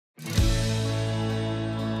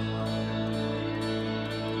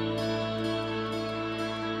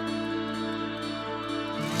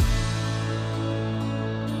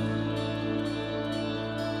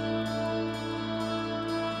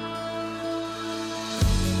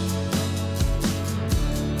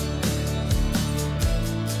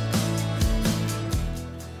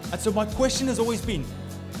so my question has always been,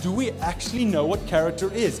 do we actually know what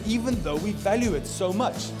character is, even though we value it so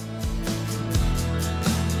much?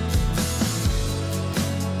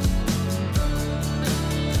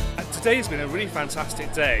 Today's been a really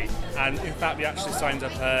fantastic day, and in fact we actually signed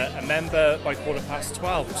up a member by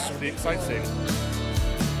 12:15, which is really exciting.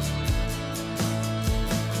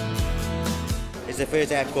 It's the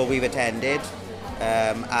first Expo we've attended,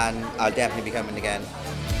 and I'll definitely be coming again.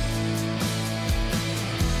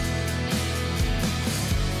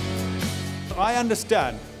 I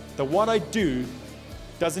understand that what I do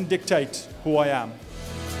doesn't dictate who I am.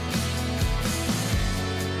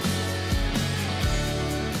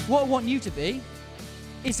 What I want you to be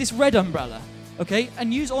is this red umbrella, okay?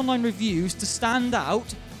 And use online reviews to stand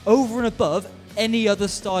out over and above any other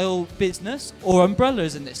style business, or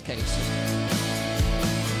umbrellas in this case.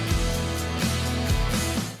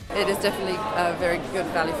 It is definitely a very good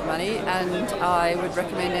value for money, and I would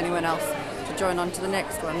recommend anyone else to join on to the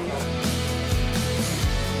next one.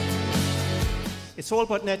 It's all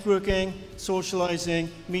about networking,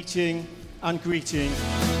 socializing, meeting and greeting.